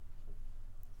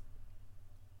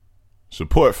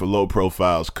Support for Low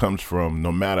Profiles comes from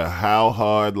no matter how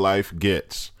hard life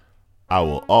gets, I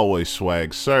will always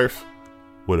swag surf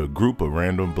with a group of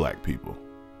random black people.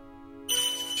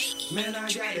 Man, I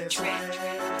got it swag.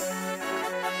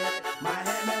 My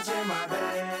head matching my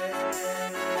bag.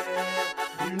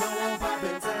 You know I'm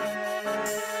poppin'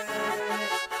 tags.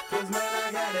 Cause man,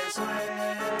 I got it swag.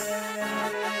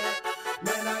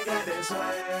 Man, I got it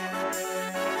swag.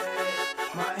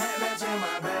 My head matching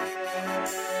my bag.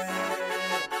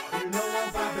 You know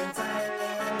I'm poppin' tags.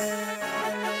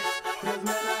 Cause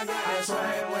man, I got it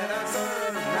swag. When I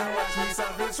serve, now watch me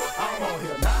something swag. I'm on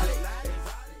hypnotic.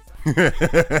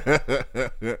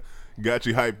 Got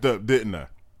you hyped up, didn't I?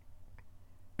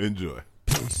 Enjoy.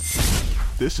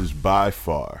 This is by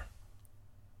far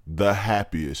the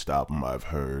happiest album I've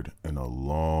heard in a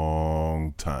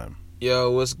long time. Yo,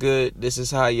 what's good? This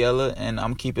is High Yella, and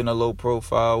I'm keeping a low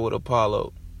profile with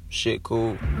Apollo. Shit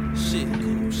cool. Shit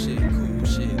cool, shit cool,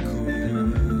 shit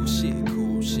cool, shit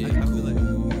cool, shit cool.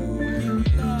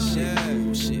 Shit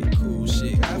cool, shit cool.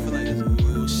 I feel like it's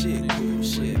cool, shit cool,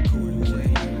 shit cool.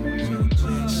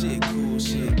 Shit cool,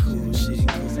 shit cool, shit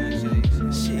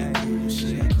cool. Shit cool,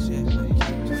 shit cool.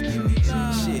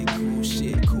 Shit cool,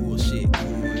 shit cool, shit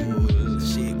cool.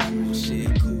 Shit cool,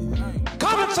 shit cool.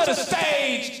 Coming to the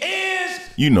stage is...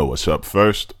 You know what's up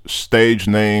first. Stage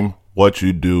name, what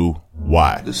you do,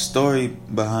 why. The story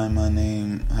behind my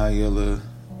name, High Yella,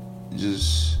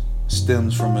 just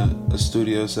stems from a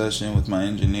studio session with my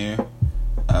engineer.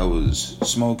 I was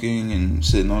smoking and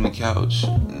sitting on the couch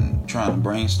and trying to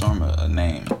brainstorm a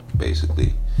name,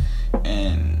 basically.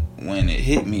 And when it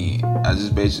hit me, I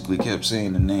just basically kept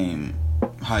saying the name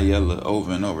High Yella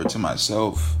over and over to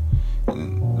myself.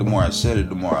 And the more I said it,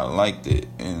 the more I liked it.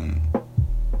 And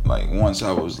like once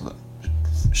I was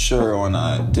sure on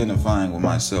identifying with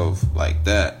myself like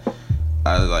that,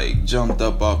 I like jumped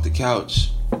up off the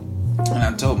couch and I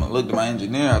looked at my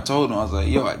engineer. I told him, I was like,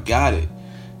 yo, I got it.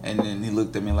 And then he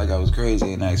looked at me like I was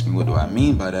crazy and asked me, what do I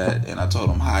mean by that? And I told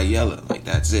him, High Yella, like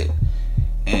that's it.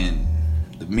 And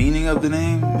the meaning of the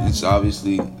name, it's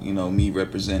obviously, you know, me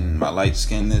representing my light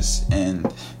skinness,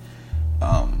 and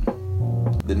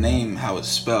the name, how it's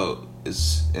spelled,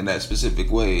 is in that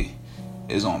specific way,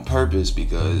 is on purpose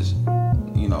because,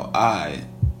 you know, I,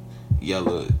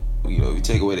 Yella, you know, if you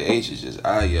take away the H, it's just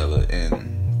I, Yella,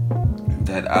 and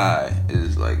that I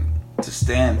is like to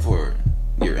stand for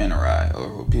your inner eye,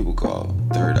 or what people call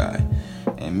third eye.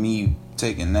 And me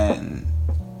taking that and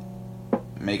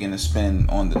making a spin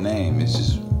on the name is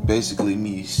just basically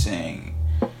me saying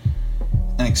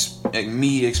and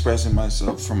me expressing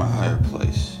myself from a higher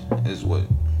place is what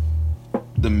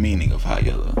the meaning of High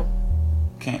Yella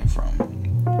came from.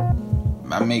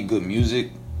 I make good music.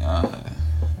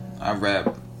 I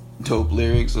rap dope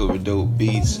lyrics over dope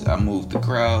beats. I move the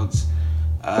crowds.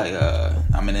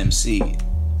 I'm an MC.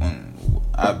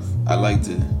 I like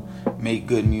to make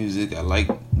good music. I like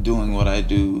doing what I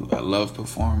do. I love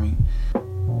performing.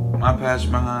 My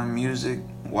passion behind music,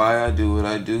 why I do what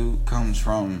I do, comes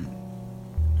from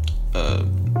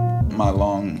my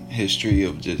long history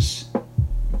of just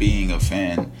being a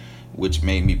fan, which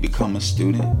made me become a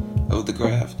student of the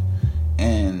craft.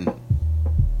 And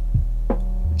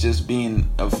just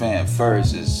being a fan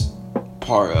first is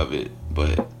part of it,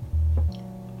 but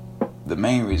the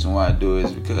main reason why I do it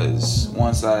is because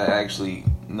once I actually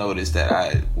noticed that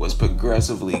I was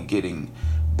progressively getting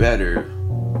better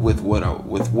with what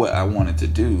I wanted to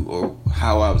do, or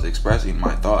how I was expressing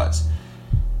my thoughts,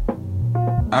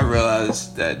 I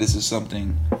realized that this is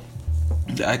something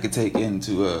that I could take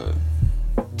into a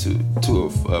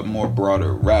more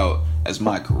broader route as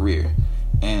my career,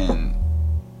 and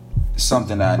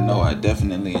something that I know I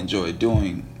definitely enjoy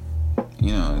doing.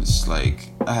 You know, it's like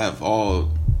I have all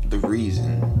the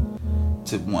reason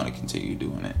to want to continue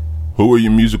doing it. Who were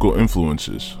your musical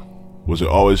influences? Was it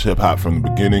always hip-hop from the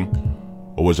beginning,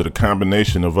 or was it a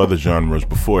combination of other genres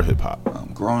before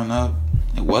hip-hop? Growing up,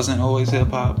 it wasn't always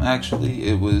hip-hop, actually.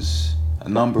 It was a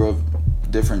number of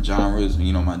different genres.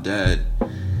 You know, my dad,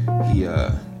 he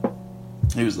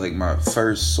was like my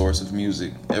first source of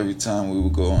music. Every time we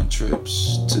would go on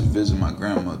trips to visit my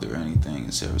grandmother or anything in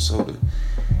Sarasota,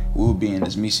 we would be in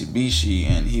his Mitsubishi,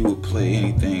 and he would play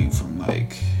anything from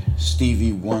like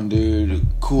Stevie Wonder to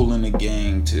Kool and the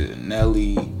Gang to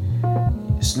Nelly,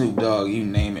 Snoop Dogg, you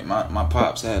name it. My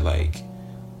pops had like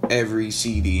every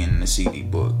CD in the CD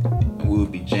book, and we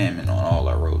would be jamming on all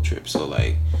our road trips. So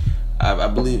like I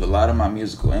believe a lot of my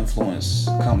musical influence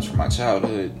comes from my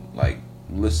childhood, like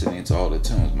listening to all the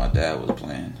tunes my dad was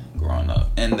playing growing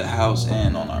up in the house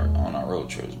and on our road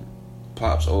trips.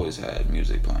 Pops always had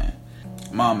music playing.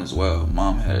 Mom as well.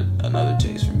 Mom had another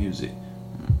taste for music,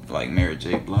 like Mary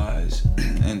J. Blige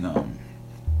and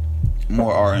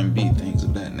more R&B things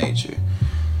of that nature.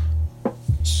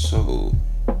 So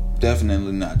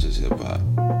definitely not just hip hop.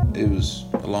 It was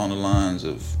along the lines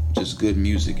of just good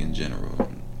music in general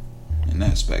in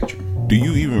that spectrum. Do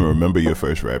you even remember your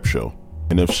first rap show?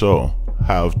 And if so,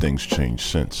 how have things changed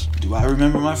since? Do I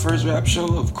remember my first rap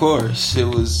show? Of course. It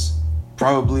was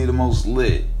probably the most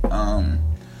lit.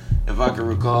 If I can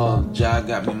recall, Ja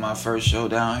got me my first show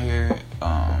down here.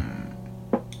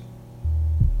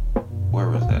 Where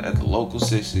was that? At the local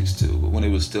 662 when it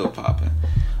was still popping.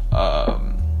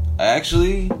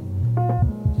 Actually,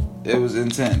 it was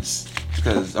intense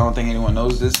because I don't think anyone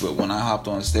knows this, but when I hopped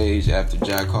on stage after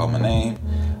Ja called my name,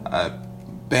 I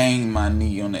banged my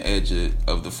knee on the edge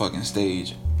of the fucking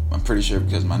stage. I'm pretty sure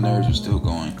because my nerves were still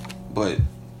going, but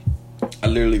I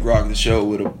literally rocked the show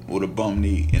with a bum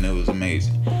knee, and it was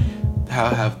amazing. How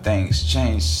have things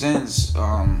changed since?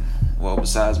 Well,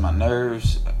 besides my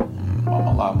nerves, I'm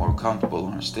a lot more comfortable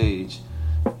on stage.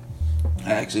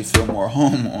 I actually feel more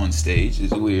home on stage.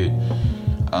 It's weird.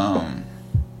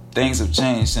 Things have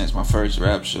changed since my first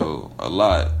rap show a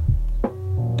lot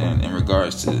in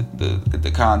regards to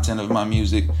the content of my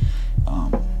music,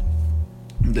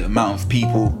 the amount of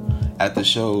people at the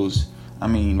shows. I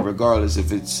mean, regardless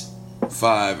if it's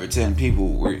 5 or 10 people,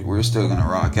 we're still gonna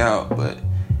rock out. But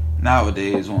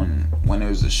nowadays, when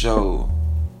there's a show,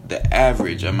 the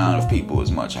average amount of people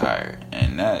is much higher,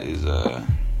 and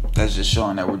that's just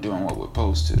showing that we're doing what we're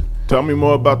supposed to. Tell me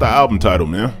more about the album title,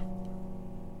 man.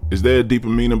 Is there a deeper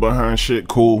meaning behind Shit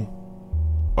Cool?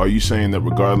 Are you saying that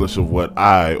regardless of what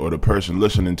I or the person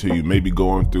listening to you may be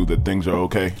going through, that things are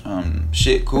okay?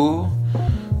 Shit Cool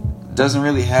doesn't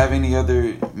really have any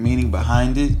other meaning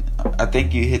behind it. I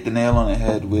think you hit the nail on the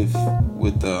head with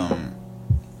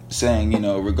saying,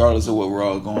 regardless of what we're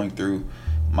all going through,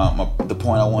 the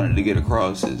point I wanted to get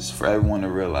across is for everyone to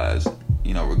realize,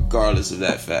 regardless of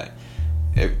that fact,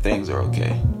 things are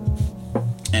okay.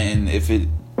 And if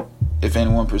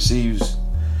anyone perceives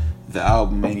the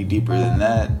album any deeper than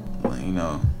that,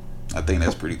 I think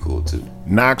that's pretty cool too.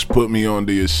 Knox put me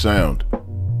onto his sound.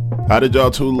 How did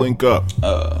y'all two link up?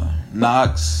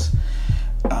 Knox,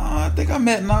 I think I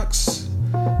met Knox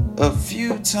a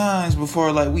few times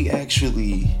before we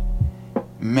actually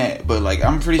met, but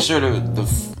I'm pretty sure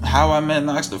how I met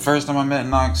Knox, the first time I met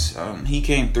Knox, he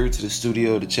came through to the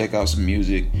studio to check out some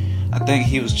music. I think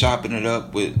he was chopping it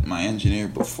up with my engineer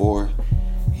before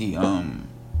he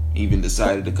even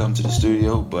decided to come to the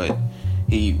studio, but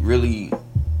he really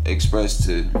expressed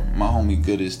to my homie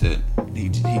Goodis that he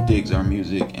digs our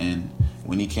music, and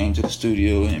when he came to the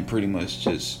studio and pretty much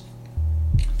just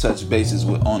touched bases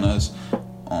with us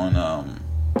on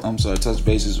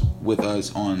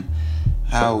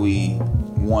how we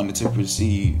wanted to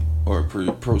proceed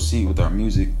with our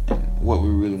music and what we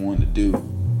really wanted to do.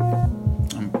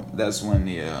 That's when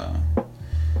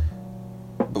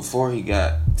before he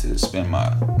got to spin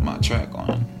my track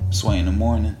on Sway in the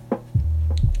Morning,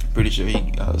 pretty sure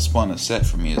he spun a set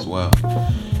for me as well,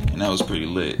 and that was pretty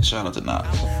lit. Shout out to Knox.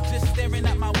 Just staring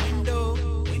out my window,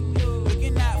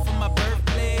 looking out for my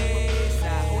birthplace. I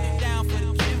hold it down for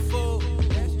the kinfolk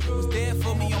who's there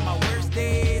for me on my worst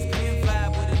days. Couldn't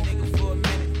vibe with a nigga for a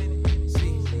minute.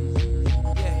 See,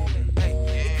 yeah, hey,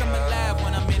 it come alive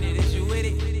when I'm in it. Is you with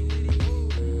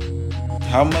it?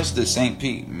 How much does St.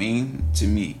 Pete mean to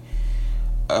me?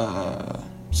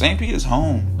 St. Pete is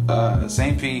home.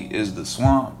 St. Pete is the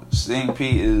swamp. St.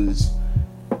 Pete is,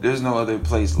 there's no other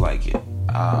place like it.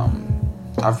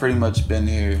 I've pretty much been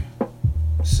here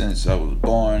since I was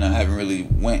born. I haven't really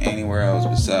went anywhere else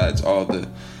besides all the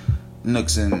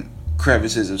nooks and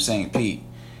crevices of St. Pete,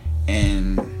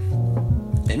 and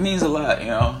it means a lot.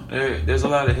 There's a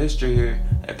lot of history here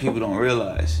that people don't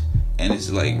realize, and it's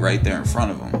right there in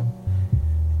front of them.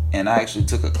 And I actually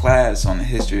took a class on the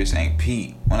history of St.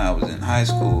 Pete when I was in high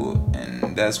school,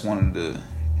 and that's one of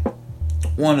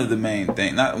the main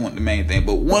things, not one of the main thing,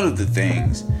 but one of the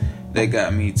things that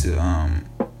got me to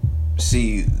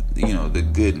see, the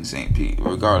good in St. Pete,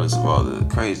 regardless of all the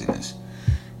craziness,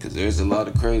 because there's a lot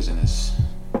of craziness.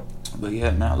 But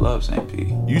yeah, man, I love St.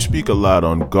 Pete. You speak a lot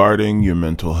on guarding your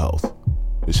mental health.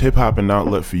 Is hip-hop an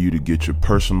outlet for you to get your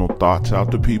personal thoughts out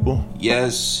to people?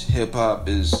 Yes, hip-hop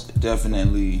is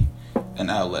definitely an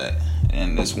outlet,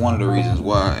 and it's one of the reasons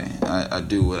why I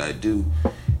do what I do.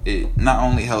 It not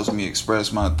only helps me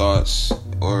express my thoughts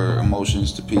or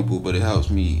emotions to people, but it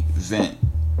helps me vent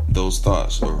those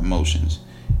thoughts or emotions.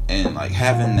 And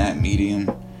having that medium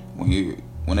when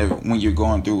you're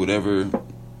going through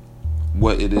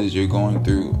what it is you're going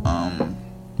through,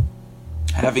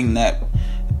 having that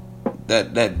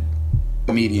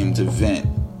medium to vent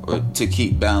or to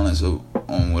keep balance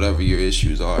on whatever your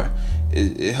issues are.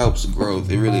 It helps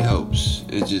growth. It really helps.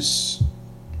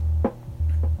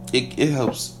 It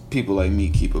helps people like me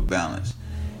keep a balance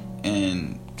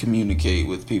and communicate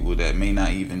with people that may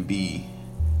not even be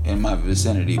in my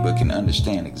vicinity but can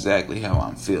understand exactly how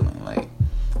I'm feeling. Like,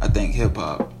 I think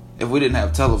hip-hop, if we didn't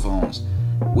have telephones,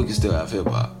 we could still have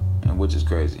hip-hop, and which is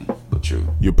crazy but true.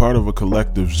 You're part of a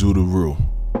collective, Zootaroo.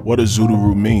 What does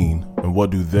Zootaroo mean, and what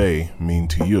do they mean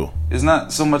to you? It's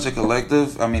not so much a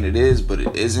collective. I mean, it is, but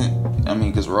it isn't. I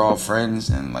mean, because we're all friends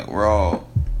and like we're all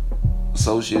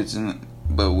associates,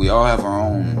 but we all have our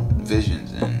own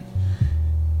visions, and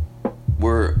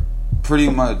we're pretty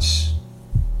much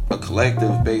a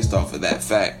collective based off of that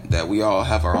fact that we all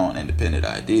have our own independent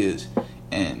ideas,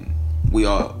 and we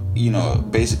all,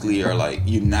 basically are like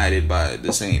united by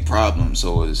the same problem.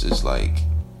 So it's just like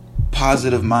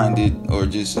positive-minded, or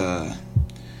just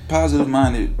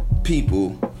positive-minded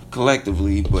people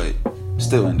collectively, but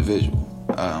still individual.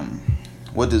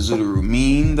 What does Zootaroo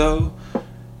mean, though?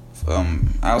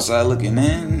 Outside looking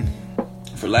in,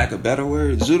 for lack of better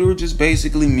words, Zootaroo just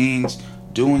basically means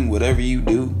doing whatever you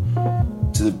do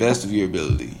to the best of your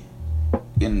ability.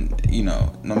 And,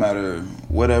 no matter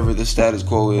whatever the status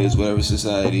quo is, whatever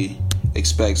society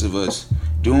expects of us,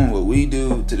 doing what we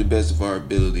do to the best of our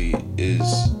ability is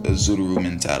a Zootaroo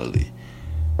mentality.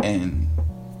 And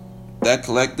that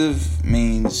collective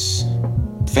means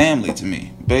family to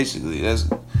me, basically. That's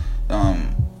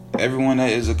everyone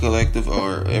that is a collective,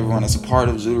 or everyone that's a part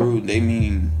of Zootaroo, they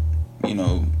mean,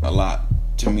 a lot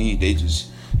to me.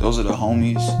 Those are the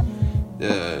homies.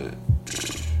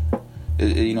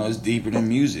 It's deeper than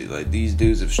music. Like, these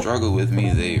dudes have struggled with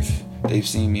me. They've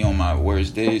seen me on my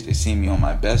worst days. They've seen me on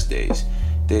my best days.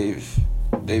 They've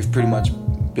pretty much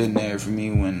been there for me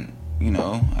when,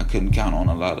 I couldn't count on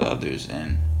a lot of others.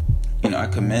 And, I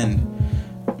commend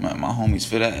my homies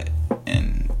for that.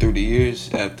 And through the years,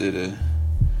 after the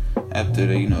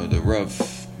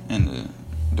rough and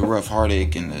the rough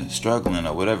heartache and the struggling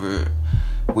or whatever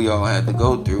we all had to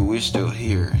go through, we're still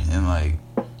here, and like,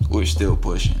 we're still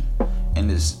pushing. And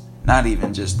it's not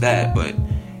even just that, but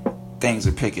things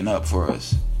are picking up for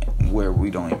us where we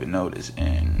don't even notice.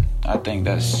 And I think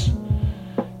that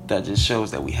just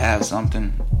shows that we have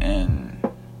something. And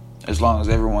as long as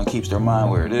everyone keeps their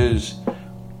mind where it is,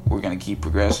 we're going to keep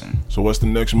progressing. So what's the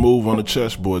next move on the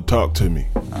chessboard? Talk to me.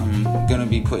 I'm going to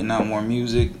be putting out more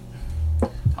music.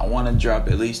 I want to drop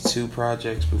at least 2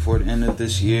 projects before the end of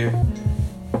this year.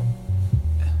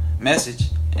 Message.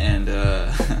 And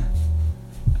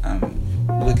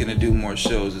I'm looking to do more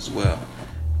shows as well.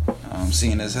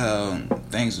 Seeing as how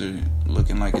things are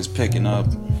looking like it's picking up,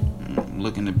 I'm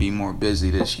looking to be more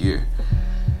busy this year.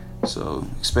 So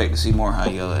expect to see more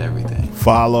High Yella everything.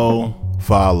 Follow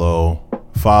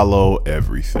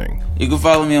everything. You can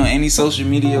follow me on any social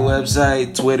media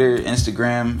website, Twitter,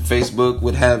 Instagram, Facebook,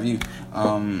 what have you,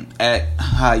 at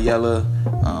High Yella.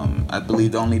 I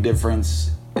believe the only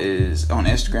difference is on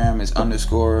Instagram is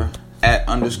 _@_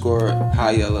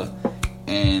 High Yella.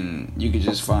 And you can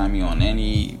just find me on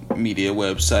any media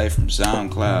website, from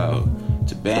SoundCloud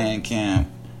to Bandcamp.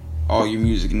 All your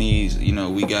music needs,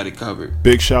 we got it covered.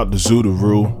 Big shout to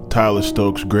Zootaroo. Tyler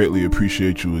Stokes, greatly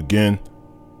appreciate you again.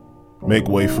 Make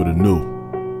way for the new.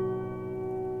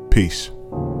 Peace.